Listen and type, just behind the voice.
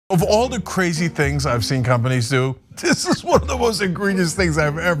Of all the crazy things I've seen companies do, this is one of the most egregious things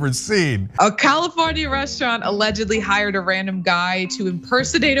I've ever seen. A California restaurant allegedly hired a random guy to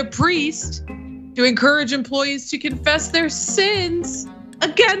impersonate a priest to encourage employees to confess their sins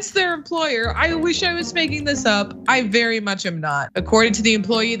against their employer. I wish I was making this up. I very much am not. According to the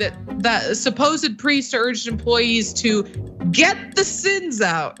employee, that supposed priest urged employees to get the sins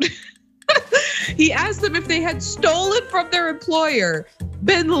out. He asked them if they had stolen from their employer,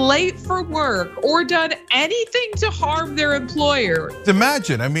 been late for work, or done anything to harm their employer.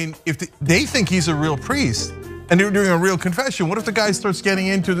 Imagine, I mean, if they think he's a real priest and they're doing a real confession, what if the guy starts getting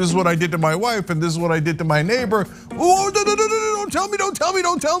into, this is what I did to my wife and this is what I did to my neighbor? Oh, no, don't tell me, don't tell me,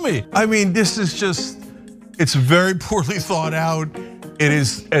 don't tell me. I mean, this is just, it's very poorly thought out. It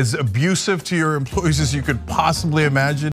is as abusive to your employees as you could possibly imagine.